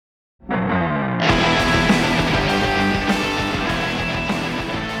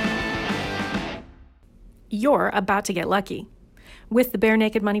you're about to get lucky with the Bare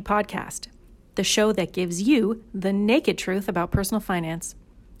Naked Money Podcast, the show that gives you the naked truth about personal finance,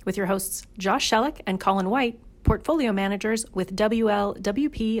 with your hosts Josh Shellick and Colin White, portfolio managers with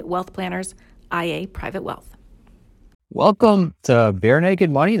WLWP Wealth Planners, IA Private Wealth. Welcome to Bare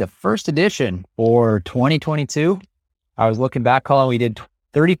Naked Money, the first edition for 2022. I was looking back, Colin, we did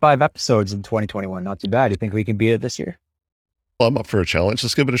 35 episodes in 2021. Not too bad. Do you think we can beat it this year? Well, I'm up for a challenge.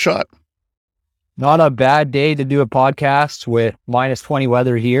 Let's give it a shot. Not a bad day to do a podcast with minus 20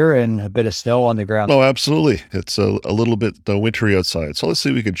 weather here and a bit of snow on the ground. Oh, absolutely. It's a little bit wintry outside. So let's see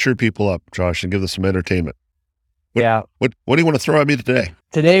if we can cheer people up, Josh, and give them some entertainment. What do you want to throw at me today?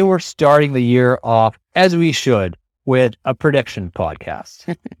 Today, we're starting the year off, as we should, with a prediction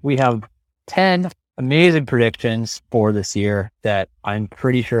podcast. We have 10 amazing predictions for this year that I'm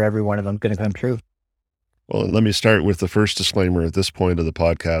pretty sure every one of them is going to come true. Well, let me start with the first disclaimer at this point of the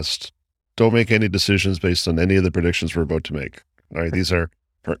podcast. Don't make any decisions based on any of the predictions we're about to make. All right, these are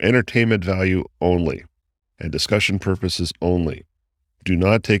for entertainment value only and discussion purposes only. Do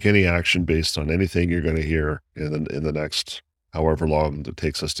not take any action based on anything you're going to hear in the next however long it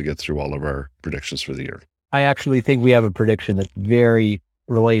takes us to get through all of our predictions for the year. I actually think we have a prediction that's very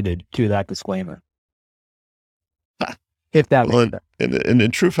related to that disclaimer. If that makes sense.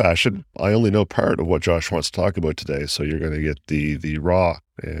 In true fashion, I only know part of what Josh wants to talk about today, so you're going to get the raw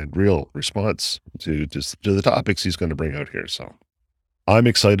and real response to the topics he's going to bring out here. So I'm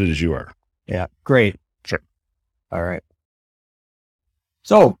excited as you are. Yeah, great. Sure. All right.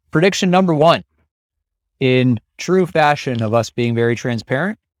 So prediction number one, in true fashion of us being very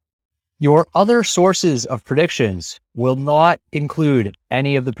transparent, your other sources of predictions will not include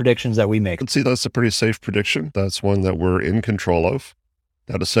any of the predictions that we make. Let's see, that's a pretty safe prediction. That's one that we're in control of.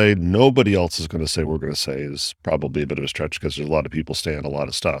 Now, to say nobody else is going to say what we're going to say is probably a bit of a stretch because there's a lot of people saying a lot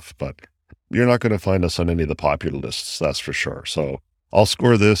of stuff, but you're not going to find us on any of the popular lists, that's for sure. So I'll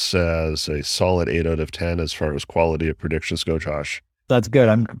score this as a solid 8 out of 10 as far as quality of predictions go, Josh. That's good.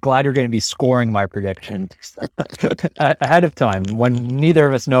 I'm glad you're going to be scoring my prediction ahead of time when neither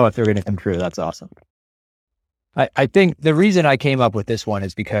of us know if they're going to come true. That's awesome. I think the reason I came up with this one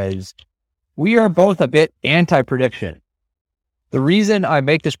is because we are both a bit anti-prediction. The reason I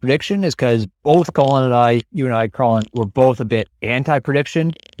make this prediction is because both Colin and I, you and I, Colin, we're both a bit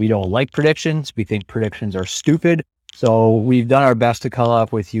anti-prediction. We don't like predictions. We think predictions are stupid. So we've done our best to come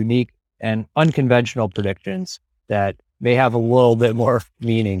up with unique and unconventional predictions that may have a little bit more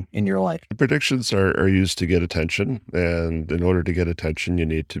meaning in your life. Predictions are used to get attention. And in order to get attention, you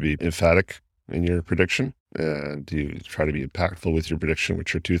need to be emphatic in your prediction. And you try to be impactful with your prediction,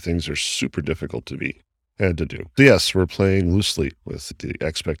 which are two things that are super difficult to be and to do. So yes, we're playing loosely with the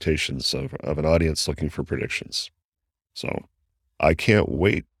expectations of an audience looking for predictions. So I can't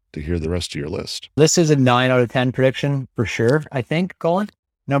wait to hear the rest of your list. This is a 9 out of 10 prediction for sure, I think, Colin.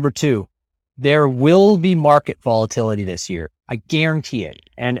 Number 2. There will be market volatility this year. I guarantee it.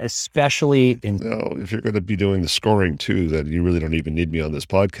 And especially if you're going to be doing the scoring too, then you really don't even need me on this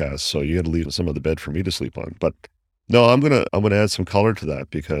podcast. So you got to leave some of the bed for me to sleep on. But no, I'm going to add some color to that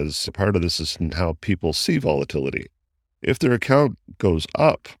because part of this is in how people see volatility. If their account goes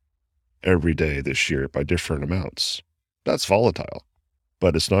up every day this year by different amounts, that's volatile,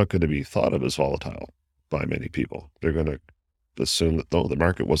 but it's not going to be thought of as volatile by many people. They're going to assume that the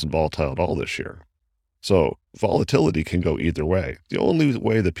market wasn't volatile at all this year. So volatility can go either way. The only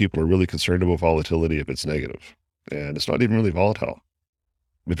way that people are really concerned about volatility if it's negative, and it's not even really volatile.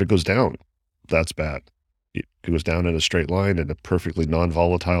 If it goes down, that's bad. It goes down in a straight line in a perfectly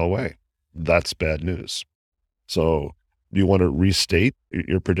non-volatile way. That's bad news. So do you want to restate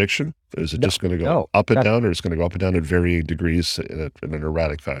your prediction? Is it just going to go up and down, or is it going to go up and down at varying degrees in an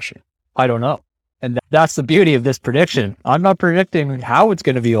erratic fashion? I don't know. And that's the beauty of this prediction. I'm not predicting how it's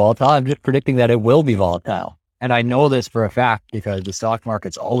going to be volatile. I'm just predicting that it will be volatile. And I know this for a fact because the stock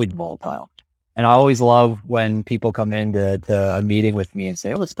market's always volatile. And I always love when people come into a meeting with me and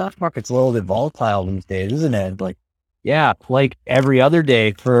say, oh, the stock market's a little bit volatile these days, isn't it? Like, yeah, like every other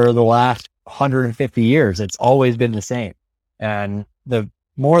day for the last 150 years, it's always been the same. And the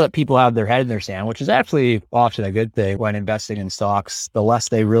more that people have their head in their sand, which is actually often a good thing when investing in stocks, the less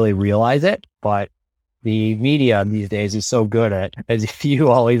they really realize it. But the media these days is so good at, as you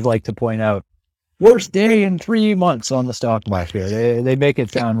always like to point out, worst day in 3 months on the stock market. They make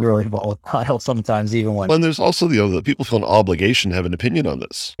it sound really volatile sometimes, even when. Well, and there's also the people feel an obligation to have an opinion on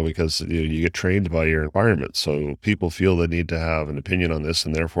this because you get trained by your environment. So people feel they need to have an opinion on this,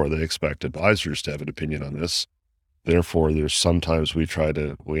 and therefore they expect advisors to have an opinion on this. Therefore, there's sometimes we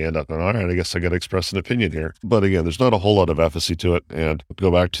end up going, all right, I guess I got to express an opinion here. But again, there's not a whole lot of efficacy to it. And go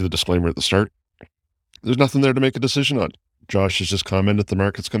back to the disclaimer at the start. there's nothing there to make a decision on. Josh has just commented the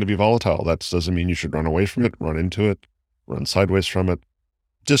market's going to be volatile. That doesn't mean you should run away from it, run into it, run sideways from it.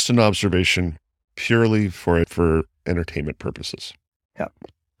 Just an observation purely for entertainment purposes. Yeah.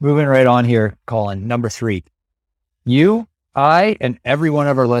 Moving right on here, Colin. Number 3. You, I, and every one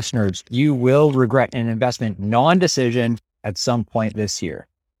of our listeners, you will regret an investment non-decision at some point this year.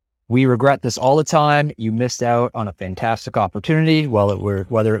 We regret this all the time. You missed out on a fantastic opportunity,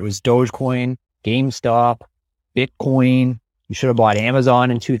 whether it was Dogecoin, GameStop, Bitcoin. You should have bought Amazon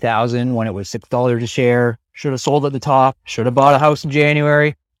in 2000 when it was $6 a share. Should have sold at the top. Should have bought a house in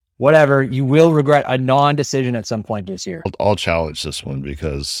January. Whatever. You will regret a non-decision at some point this year. I'll challenge this one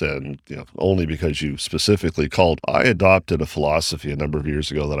because, only because you specifically called. I adopted a philosophy a number of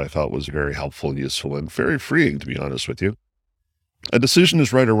years ago that I thought was very helpful and useful and very freeing, to be honest with you. A decision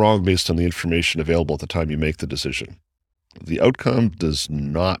is right or wrong based on the information available at the time you make the decision. The outcome does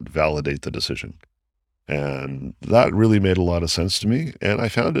not validate the decision. And that really made a lot of sense to me, and I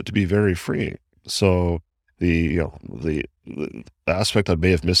found it to be very freeing. So the aspect I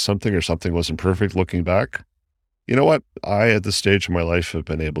may have missed something or something wasn't perfect looking back, you know what? I, at this stage of my life, have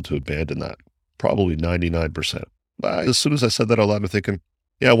been able to abandon that, probably 99%. As soon as I said that out loud, I'm thinking,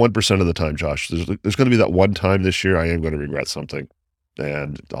 yeah, 1% of the time, Josh, there's going to be that one time this year I am going to regret something,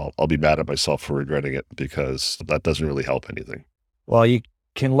 and I'll be mad at myself for regretting it because that doesn't really help anything. Well, you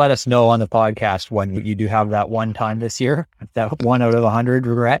can let us know on the podcast when you do have that one time this year. That 1 out of 100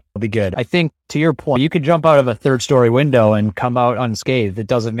 regret will be good. I think to your point, you could jump out of a 3rd-story window and come out unscathed. It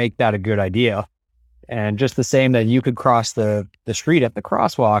doesn't make that a good idea. And just the same that you could cross the street at the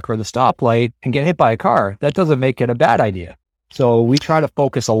crosswalk or the stoplight and get hit by a car, that doesn't make it a bad idea. So we try to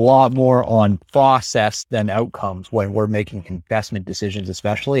focus a lot more on process than outcomes when we're making investment decisions,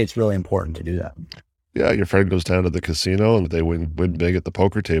 especially. It's really important to do that. Yeah, your friend goes down to the casino and they win big at the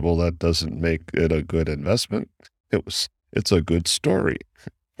poker table. That doesn't make it a good investment. It's a good story.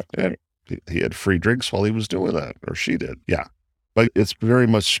 And he had free drinks while he was doing that, or she did. Yeah. But it's very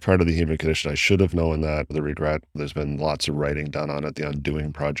much part of the human condition. I should have known that. The regret, there's been lots of writing done on it, the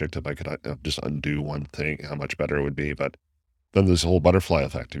undoing project. If I could just undo one thing, how much better it would be. But then there's a whole butterfly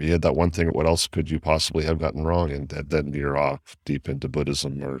effect. If you had that one thing, what else could you possibly have gotten wrong? And then you're off deep into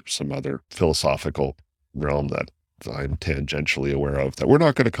Buddhism or some other philosophical realm that I'm tangentially aware of that we're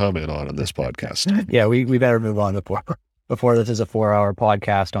not going to comment on this podcast. Yeah, we better move on before this is a 4-hour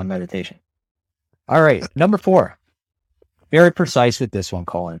podcast on meditation. All right, number 4. Very precise with this one,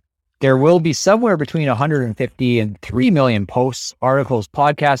 Colin. There will be somewhere between 150 and 3 million posts, articles,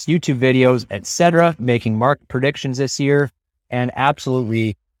 podcasts, YouTube videos, etc., making market predictions this year. And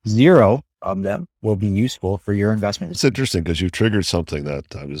absolutely 0 of them will be useful for your investment. It's interesting because you've triggered something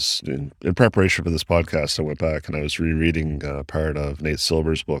that I was in preparation for this podcast. I went back and I was rereading part of Nate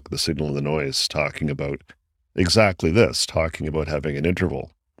Silver's book, The Signal and the Noise, talking about exactly this, talking about having an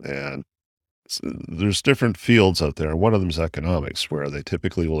interval. And there's different fields out there. One of them is economics, where they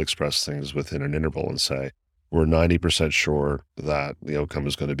typically will express things within an interval and say, we're 90% sure that the outcome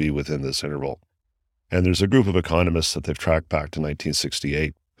is going to be within this interval. And there's a group of economists that they've tracked back to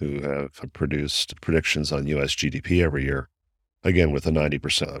 1968 who have produced predictions on U.S. GDP every year, again, with a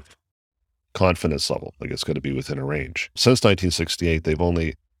 90% confidence level, like it's going to be within a range. Since 1968,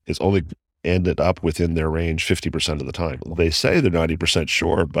 it's only ended up within their range 50% of the time. They say they're 90%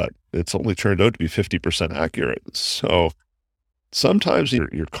 sure, but it's only turned out to be 50% accurate. So sometimes you're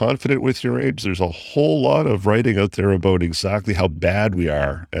confident with your range. There's a whole lot of writing out there about exactly how bad we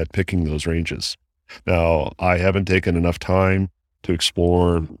are at picking those ranges. Now, I haven't taken enough time to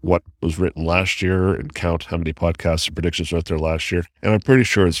explore what was written last year and count how many podcasts and predictions were out there last year. And I'm pretty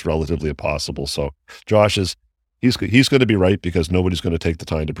sure it's relatively impossible. So Josh he's going to be right because nobody's going to take the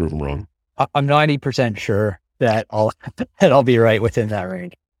time to prove him wrong. I'm 90% sure that I'll be right within that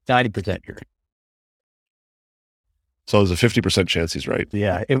range. 90% sure. So there's a 50% chance he's right.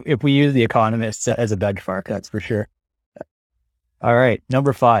 Yeah. If we use the economists as a benchmark, that's for sure. All right.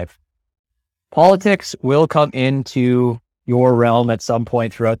 Number 5. Politics will come into your realm at some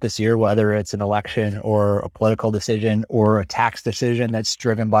point throughout this year, whether it's an election or a political decision or a tax decision that's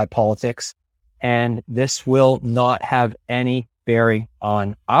driven by politics. And this will not have any bearing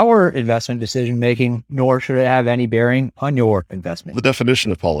on our investment decision-making, nor should it have any bearing on your investment. The definition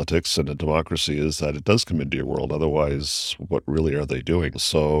of politics in a democracy is that it does come into your world. Otherwise, what really are they doing?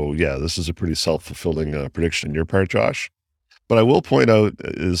 So yeah, this is a pretty self-fulfilling prediction on your part, Josh. But I will point out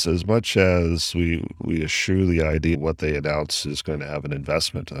is as much as we eschew the idea what they announce is going to have an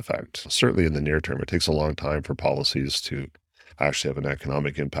investment effect, certainly in the near term, it takes a long time for policies to actually have an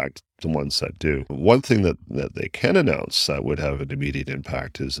economic impact, the ones that do. One thing that they can announce that would have an immediate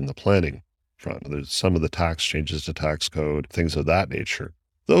impact is in the planning front. There's some of the tax changes to tax code, things of that nature.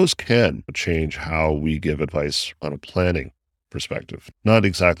 Those can change how we give advice on a planning perspective. Not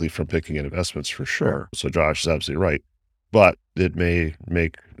exactly from picking investments for sure. So Josh is absolutely right. But it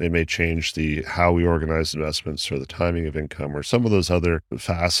may change how we organize investments or the timing of income or some of those other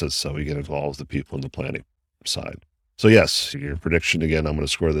facets that we get involved with the people in the planning side. So yes, your prediction again, I'm going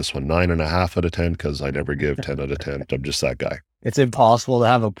to score this one 9.5 out of 10 because I never give 10 out of 10. I'm just that guy. It's impossible to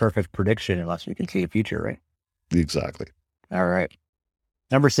have a perfect prediction unless you can see a future, right? Exactly. All right.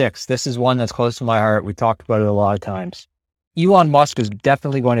 Number 6, this is one that's close to my heart. We talked about it a lot of times. Elon Musk is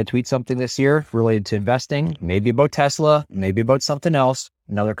definitely going to tweet something this year related to investing, maybe about Tesla, maybe about something else,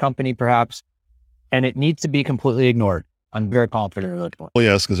 another company perhaps, and it needs to be completely ignored. I'm very confident of that point. Well,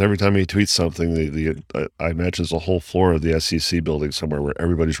 yes, because every time he tweets something, I imagine there's a whole floor of the SEC building somewhere where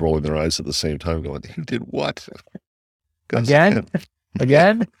everybody's rolling their eyes at the same time going, he did what? Again?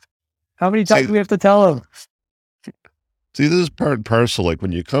 How many times do we have to tell him? See, this is part and parcel. Like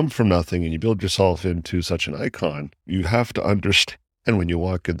when you come from nothing and you build yourself into such an icon, you have to understand when you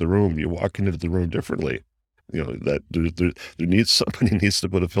walk in the room, you walk into the room differently. You know, that somebody needs to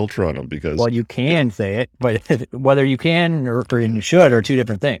put a filter on them because. Well, you can say it, but whether you can or you should are two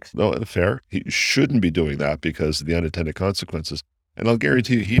different things. No, fair. He shouldn't be doing that because of the unintended consequences. And I'll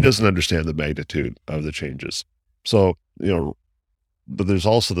guarantee you, he doesn't understand the magnitude of the changes. So, but there's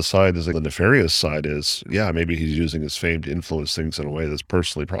also the side is like the nefarious side is, yeah, maybe he's using his fame to influence things in a way that's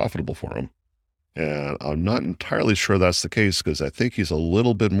personally profitable for him. And I'm not entirely sure that's the case because I think he's a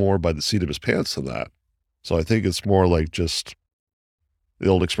little bit more by the seat of his pants than that. So I think it's more like just the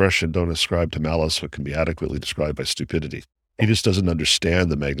old expression, don't ascribe to malice what can be adequately described by stupidity. He just doesn't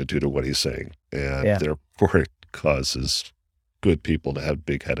understand the magnitude of what he's saying. And therefore it causes good people to have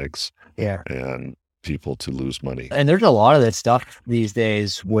big headaches. Yeah. And people to lose money. And there's a lot of that stuff these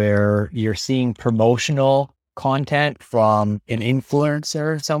days where you're seeing promotional content from an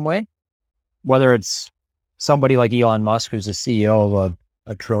influencer in some way, whether it's somebody like Elon Musk, who's the CEO of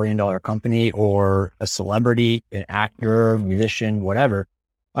a $1 trillion company, or a celebrity, an actor, musician, whatever.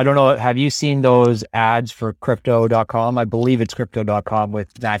 I don't know. Have you seen those ads for crypto.com? I believe it's crypto.com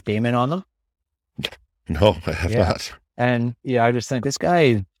with Matt Damon on them. No, I have not. And I just think this guy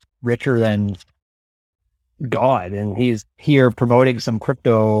is richer than God, and he's here promoting some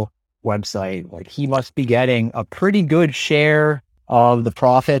crypto website. Like, he must be getting a pretty good share of the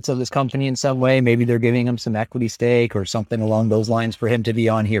profits of this company in some way. Maybe they're giving him some equity stake or something along those lines for him to be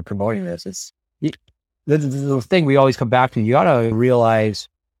on here promoting this. It's the thing we always come back to. You got to realize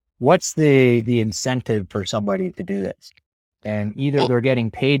what's the incentive for somebody to do this. And either they're getting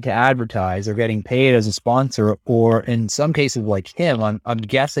paid to advertise, they're getting paid as a sponsor, or in some cases like him, I'm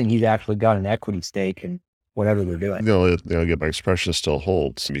guessing he's actually got an equity stake in whatever they're doing. Again, my expression still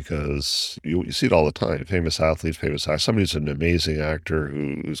holds because you see it all the time. Famous athletes, somebody's an amazing actor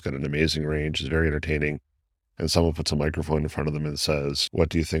who's got an amazing range, is very entertaining, and someone puts a microphone in front of them and says, "What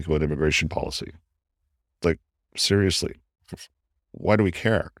do you think about immigration policy?" Like, seriously, why do we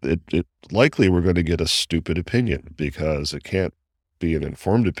care? It likely we're going to get a stupid opinion because it can't be an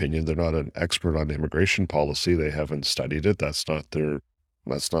informed opinion. They're not an expert on immigration policy. They haven't studied it. That's not their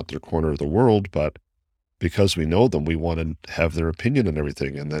corner of the world, but because we know them, we want to have their opinion and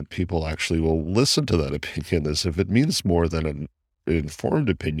everything. And then people actually will listen to that opinion as if it means more than an informed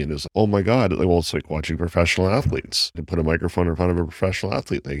opinion is, oh my God. Well, it's like watching professional athletes. You put a microphone in front of a professional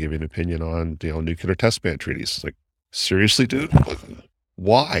athlete, they give you an opinion on, nuclear test ban treaties. It's like, seriously, dude?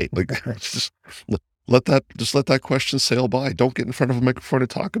 Why? Like, just let that question sail by. Don't get in front of a microphone and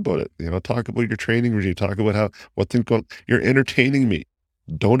talk about it. Talk about your training regime. Talk about you're entertaining me.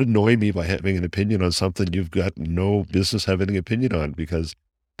 Don't annoy me by having an opinion on something you've got no business having an opinion on, because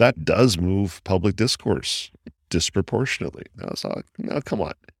that does move public discourse disproportionately. Now, come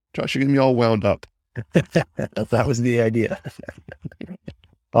on, Josh, you're getting me all wound up. That was the idea.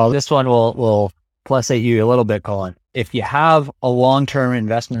 Well, this one will plus at you a little bit, Colin. If you have a long-term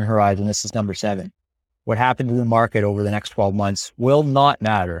investment horizon, this is number 7. What happened to the market over the next 12 months will not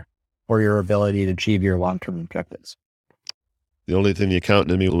matter for your ability to achieve your long-term objectives. The only thing the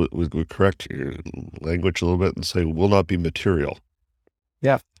accountant in me would correct your language a little bit and say will not be material.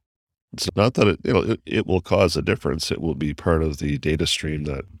 Yeah. It's not that it will cause a difference. It will be part of the data stream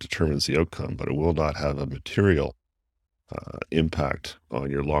that determines the outcome, but it will not have a material impact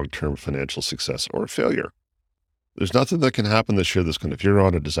on your long-term financial success or failure. There's nothing that can happen this year if you're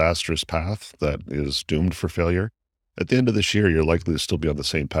on a disastrous path that is doomed for failure, at the end of this year, you're likely to still be on the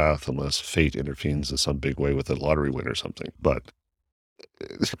same path unless fate intervenes in some big way with a lottery win or something. But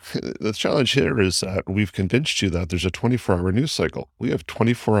the challenge here is that we've convinced you that there's a 24-hour news cycle. We have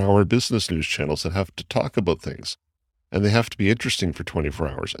 24-hour business news channels that have to talk about things, and they have to be interesting for 24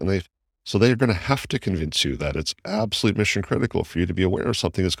 hours. So they're going to have to convince you that it's absolute mission critical for you to be aware of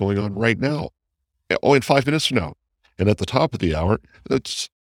something that's going on right now. Oh, in 5 minutes from now. And at the top of the hour, it's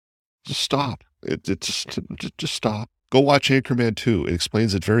just stop. Just stop. Go watch Anchorman 2. It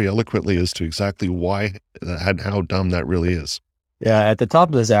explains it very eloquently as to exactly why and how dumb that really is. Yeah, at the top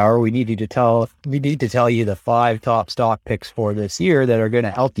of this hour, we need to tell you the 5 top stock picks for this year that are going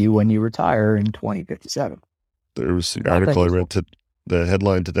to help you when you retire in 2057. There was the article I read. The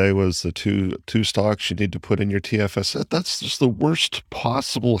headline today was the two stocks you need to put in your TFS. That's just the worst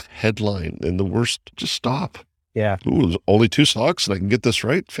possible headline and the worst. Just stop. Yeah. Ooh, only 2 stocks and I can get this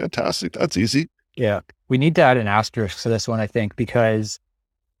right. Fantastic. That's easy. Yeah. We need to add an asterisk to this one, I think, because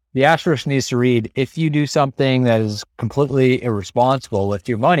the asterisk needs to read, if you do something that is completely irresponsible with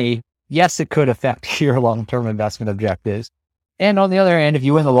your money, yes, it could affect your long-term investment objectives. And on the other hand, if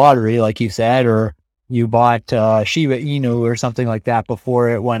you win the lottery, like you said, or you bought Shiba Inu or something like that before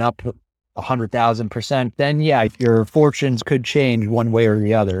it went up 100,000%, then yeah, your fortunes could change one way or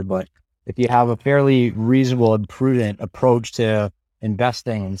the other. But if you have a fairly reasonable and prudent approach to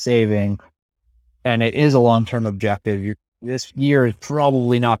investing and saving, and it is a long-term objective, this year is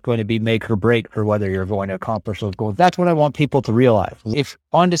probably not going to be make or break for whether you're going to accomplish those goals. That's what I want people to realize. If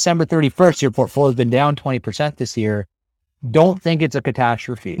on December 31st, your portfolio has been down 20% this year, don't think it's a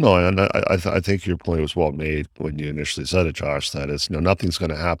catastrophe. No, and I think your point was well made when you initially said it, Josh, that it's, nothing's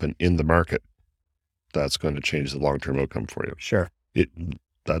going to happen in the market that's going to change the long-term outcome for you. Sure.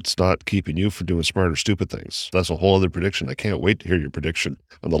 That's not keeping you from doing smart or stupid things. That's a whole other prediction. I can't wait to hear your prediction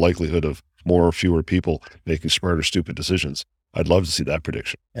on the likelihood of more or fewer people making smart or stupid decisions. I'd love to see that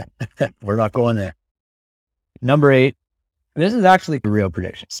prediction. We're not going there. Number 8, this is actually a real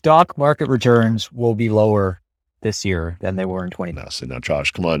prediction. Stock market returns will be lower this year than they were in 2020. Now,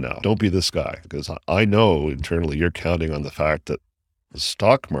 Josh, come on now. Don't be this guy, because I know internally you're counting on the fact that the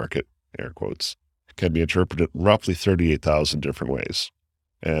stock market, air quotes, can be interpreted roughly 38,000 different ways.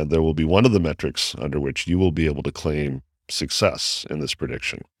 And there will be one of the metrics under which you will be able to claim success in this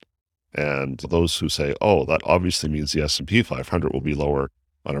prediction. And those who say, oh, that obviously means the S&P 500 will be lower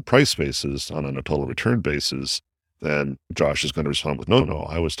on a price basis, on a total return basis, then Josh is going to respond with, no,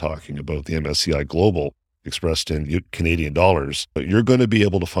 I was talking about the MSCI Global expressed in Canadian dollars. But you're going to be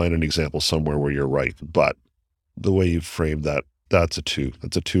able to find an example somewhere where you're right. But the way you framed that, that's a 2.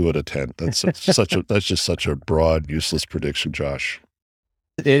 That's a 2 out of 10. That's just such a broad, useless prediction, Josh.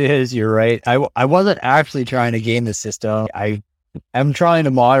 It is, you're right. I wasn't actually trying to game the system. I'm trying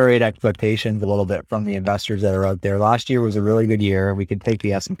to moderate expectations a little bit from the investors that are out there. Last year was a really good year. We could take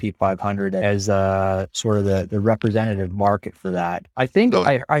the S&P 500 as sort of the representative market for that. I think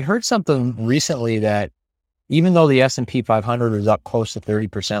I heard something recently that even though the S&P 500 was up close to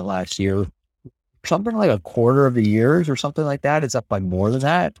 30% last year, something like a quarter of the years or something like that, it's up by more than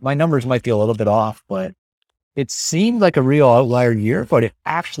that. My numbers might be a little bit off, but it seemed like a real outlier year, but it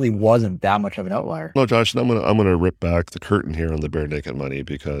actually wasn't that much of an outlier. No, Josh, I'm gonna rip back the curtain here on the Bare Naked Money,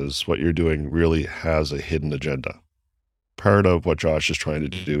 because what you're doing really has a hidden agenda. Part of what Josh is trying to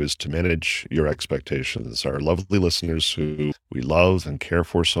do is to manage your expectations. Our lovely listeners who we love and care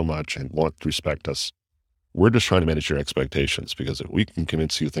for so much and want to respect us, we're just trying to manage your expectations, because if we can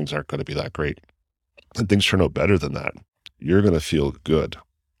convince you things aren't going to be that great and things turn out better than that, you're going to feel good.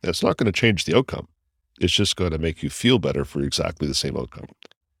 It's not going to change the outcome. It's just going to make you feel better for exactly the same outcome.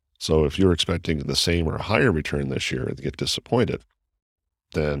 So if you're expecting the same or higher return this year and get disappointed,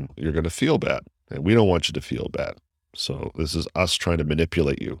 then you're going to feel bad. And we don't want you to feel bad. So this is us trying to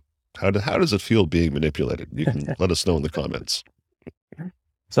manipulate you. How does it feel being manipulated? You can let us know in the comments.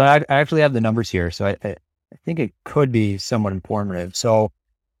 So I actually have the numbers here. So I think it could be somewhat informative. So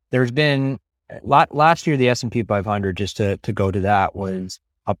there's been, last year, the S&P 500, just to go to that, was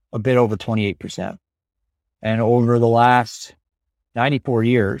up a bit over 28%. And over the last 94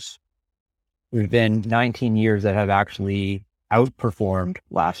 years, we've been 19 years that have actually outperformed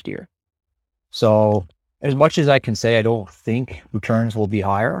last year. So as much as I can say, I don't think returns will be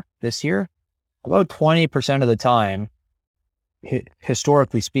higher this year, about 20% of the time,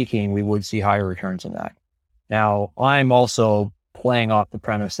 historically speaking, we would see higher returns than that. Now, I'm also playing off the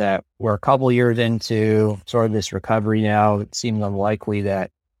premise that we're a couple of years into sort of this recovery now. It seems unlikely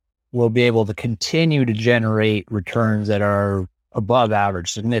that we'll be able to continue to generate returns that are above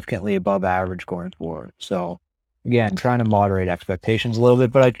average, significantly above average going forward. So again, trying to moderate expectations a little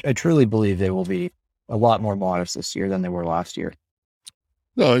bit, but I truly believe they will be a lot more modest this year than they were last year.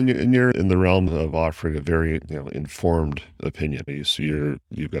 No, and you're in the realm of offering a very, informed opinion.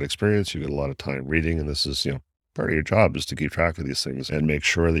 You've got experience, you've got a lot of time reading, and this is, part of your job is to keep track of these things and make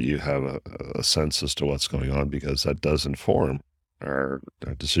sure that you have a sense as to what's going on, because that does inform our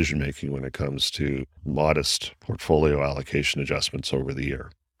decision making when it comes to modest portfolio allocation adjustments over the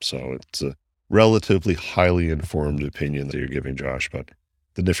year. So it's a relatively highly informed opinion that you're giving, Josh, but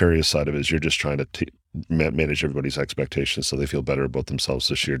the nefarious side of it is you're just trying to manage everybody's expectations so they feel better about themselves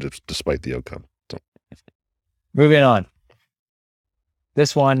this year, despite the outcome. So. Moving on.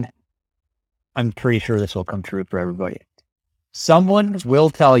 This one, I'm pretty sure this will come true for everybody. Someone will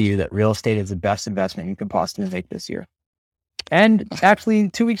tell you that real estate is the best investment you can possibly make this year. And actually,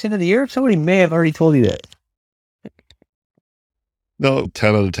 2 weeks into the year, somebody may have already told you that. No,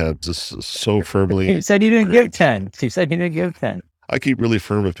 10 out of 10. This is so firmly. You said you didn't give 10. You said you didn't give 10. I keep really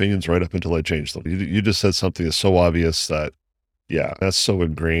firm opinions right up until I change them. You just said something that's so obvious that, yeah, that's so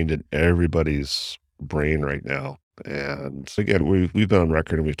ingrained in everybody's brain right now. And again, we've been on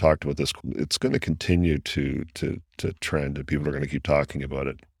record and we've talked about this. It's going to continue to trend, and people are going to keep talking about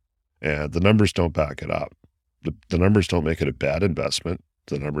it. And the numbers don't back it up. The numbers don't make it a bad investment.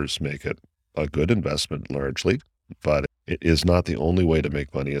 The numbers make it a good investment largely, but it is not the only way to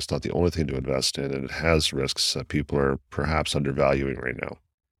make money. It's not the only thing to invest in, and it has risks that people are perhaps undervaluing right now.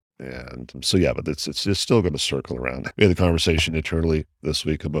 And so, yeah, but it's just still going to circle around. We had a conversation internally this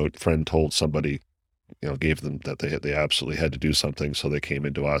week about a friend told somebody, gave them that they absolutely had to do something. So they came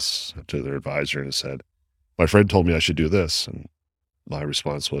into us, to their advisor, and said, my friend told me I should do this. And my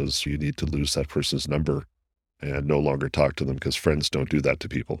response was, you need to lose that person's number and no longer talk to them, because friends don't do that to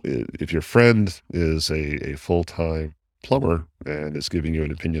people. If your friend is a full-time plumber and is giving you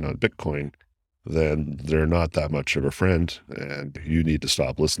an opinion on Bitcoin, then they're not that much of a friend, and you need to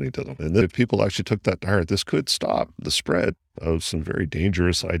stop listening to them. And if people actually took that to heart, this could stop the spread of some very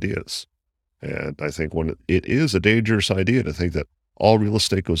dangerous ideas. And I think when it is a dangerous idea to think that all real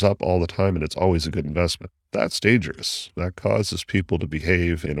estate goes up all the time and it's always a good investment, that's dangerous. That causes people to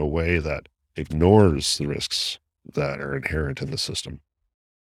behave in a way that ignores the risks that are inherent in the system.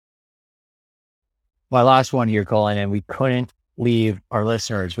 My last one here, Colin, and we couldn't leave our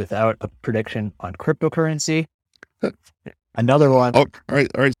listeners without a prediction on cryptocurrency. Another one. Oh, all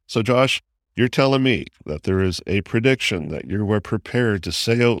right. So Josh, you're telling me that there is a prediction that you were prepared to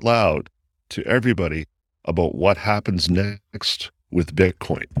say out loud to everybody about what happens next with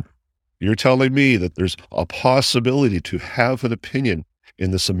Bitcoin. You're telling me that there's a possibility to have an opinion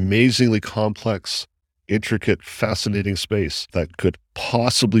in this amazingly complex, intricate, fascinating space that could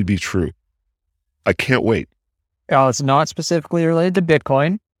possibly be true. I can't wait. It's not specifically related to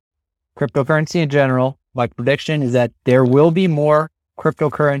Bitcoin, cryptocurrency in general. My prediction is that there will be more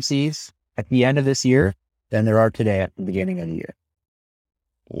cryptocurrencies at the end of this year than there are today at the beginning of the year.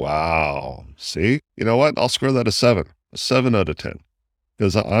 Wow. See, you know what? I'll score that a 7 out of 10.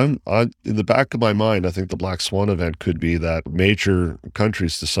 Because I'm in the back of my mind, I think the Black Swan event could be that major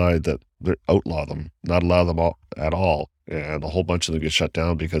countries decide that they outlaw them, not allow them at all. And a whole bunch of them get shut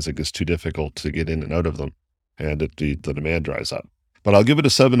down because it gets too difficult to get in and out of them. And the demand dries up. But I'll give it a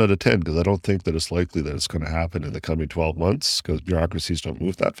 7 out of 10 because I don't think that it's likely that it's going to happen in the coming 12 months because bureaucracies don't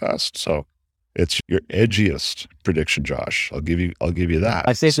move that fast. So it's your edgiest prediction, Josh. I'll give you that.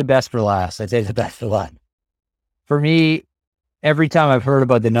 I say the best for last. For me, every time I've heard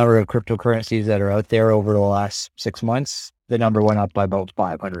about the number of cryptocurrencies that are out there over the last 6 months, the number went up by about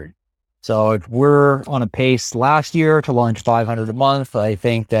 500. So if we're on a pace last year to launch 500 a month, I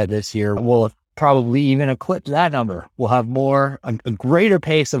think that this year we'll probably even eclipse that number. We'll have a greater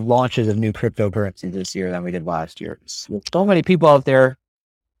pace of launches of new cryptocurrencies this year than we did last year. There's so many people out there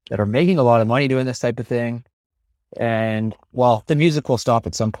that are making a lot of money doing this type of thing. And well, the music will stop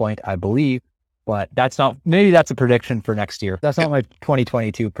at some point, I believe, but maybe that's a prediction for next year. That's not my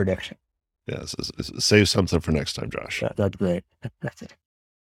 2022 prediction. Yes. Save something for next time, Josh. That's great. That's it.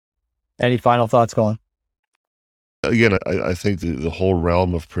 Any final thoughts, Colin? Again, I think the whole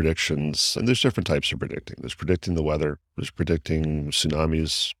realm of predictions, and there's different types of predicting. There's predicting the weather. There's predicting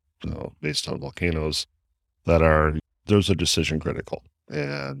tsunamis based on volcanoes those are decision critical.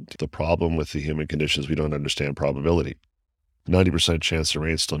 And the problem with the human condition is we don't understand probability. 90% chance of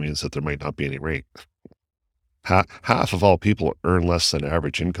rain still means that there might not be any rain. Half of all people earn less than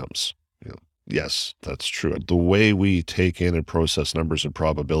average incomes. Yes, that's true. The way we take in and process numbers and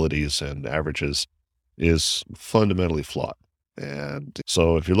probabilities and averages is fundamentally flawed. And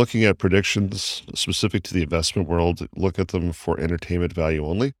so if you're looking at predictions specific to the investment world, look at them for entertainment value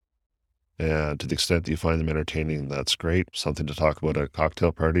only. And to the extent that you find them entertaining, that's great. Something to talk about at a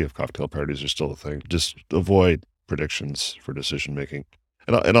cocktail party, if cocktail parties are still a thing. Just avoid predictions for decision making.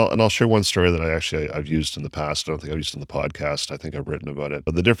 And I'll share one story that I've used in the past. I don't think I've used in the podcast. I think I've written about it.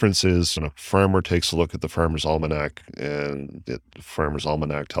 But the difference is when a farmer takes a look at the Farmer's Almanac and the Farmer's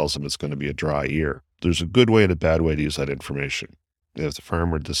Almanac tells him it's going to be a dry year, there's a good way and a bad way to use that information. If the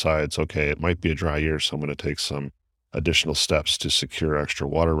farmer decides, okay, it might be a dry year, so I'm going to take some additional steps to secure extra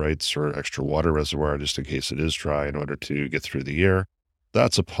water rights or extra water reservoir just in case it is dry in order to get through the year,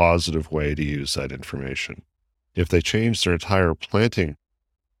 that's a positive way to use that information. If they change their entire planting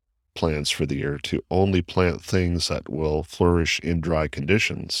plans for the year to only plant things that will flourish in dry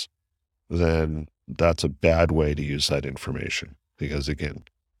conditions, then that's a bad way to use that information. Because again,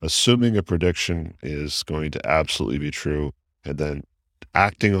 assuming a prediction is going to absolutely be true and then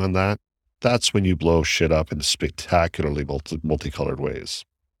acting on that, that's when you blow shit up in spectacularly multicolored ways.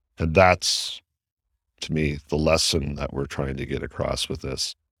 And that's, to me, the lesson that we're trying to get across with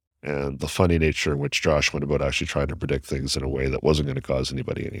this. And the funny nature in which Josh went about actually trying to predict things in a way that wasn't going to cause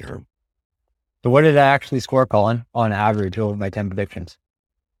anybody any harm. So what did I actually score, Colin, on average over my 10 predictions?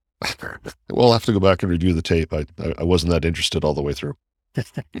 We'll have to go back and review the tape. I wasn't that interested all the way through.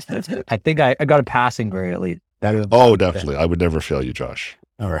 I think I got a passing grade at least. Oh, definitely. I would never fail you, Josh.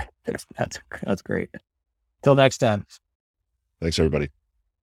 All right. That's great. Till next time. Thanks, everybody.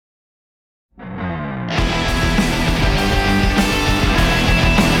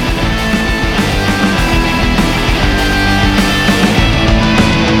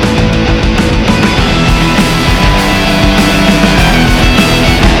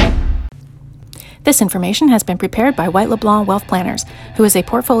 This information has been prepared by White LeBlanc Wealth Planners, who is a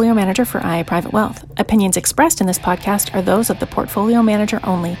portfolio manager for IA Private Wealth. Opinions expressed in this podcast are those of the portfolio manager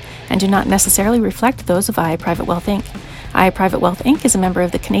only and do not necessarily reflect those of IA Private Wealth Inc. IA Private Wealth Inc. is a member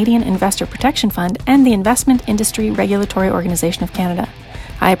of the Canadian Investor Protection Fund and the Investment Industry Regulatory Organization of Canada.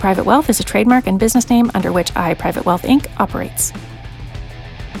 IA Private Wealth is a trademark and business name under which IA Private Wealth Inc. operates.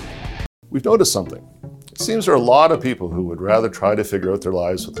 We've noticed something. It seems there are a lot of people who would rather try to figure out their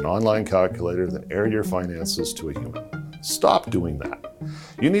lives with an online calculator than air your finances to a human. Stop doing that.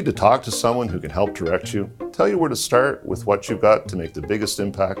 You need to talk to someone who can help direct you, tell you where to start with what you've got to make the biggest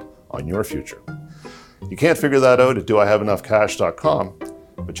impact on your future. You can't figure that out at doihaveenoughcash.com,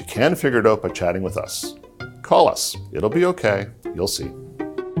 but you can figure it out by chatting with us. Call us. It'll be okay. You'll see.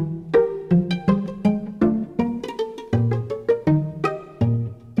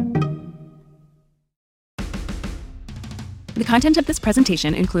 The content of this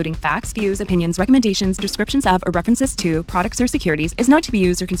presentation, including facts, views, opinions, recommendations, descriptions of, or references to products or securities, is not to be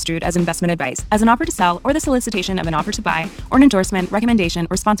used or construed as investment advice, as an offer to sell, or the solicitation of an offer to buy, or an endorsement, recommendation,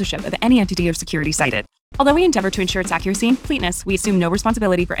 or sponsorship of any entity or security cited. Although we endeavor to ensure its accuracy and completeness, we assume no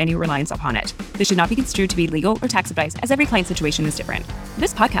responsibility for any reliance upon it. This should not be construed to be legal or tax advice, as every client situation is different.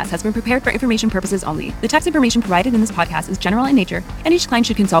 This podcast has been prepared for information purposes only. The tax information provided in this podcast is general in nature, and each client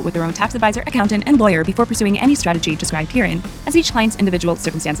should consult with their own tax advisor, accountant, and lawyer before pursuing any strategy described herein, as each client's individual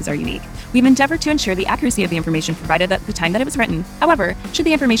circumstances are unique. We've endeavored to ensure the accuracy of the information provided at the time that it was written. However, should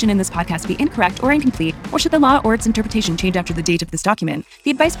the information in this podcast be incorrect or incomplete, or should the law or its interpretation change after the date of this document,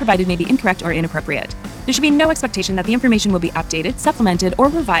 the advice provided may be incorrect or inappropriate. There should be no expectation that the information will be updated, supplemented, or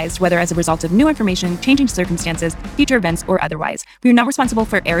revised, whether as a result of new information, changing circumstances, future events, or otherwise. We are not responsible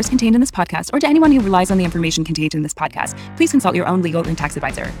for errors contained in this podcast or to anyone who relies on the information contained in this podcast. Please consult your own legal and tax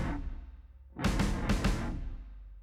advisor.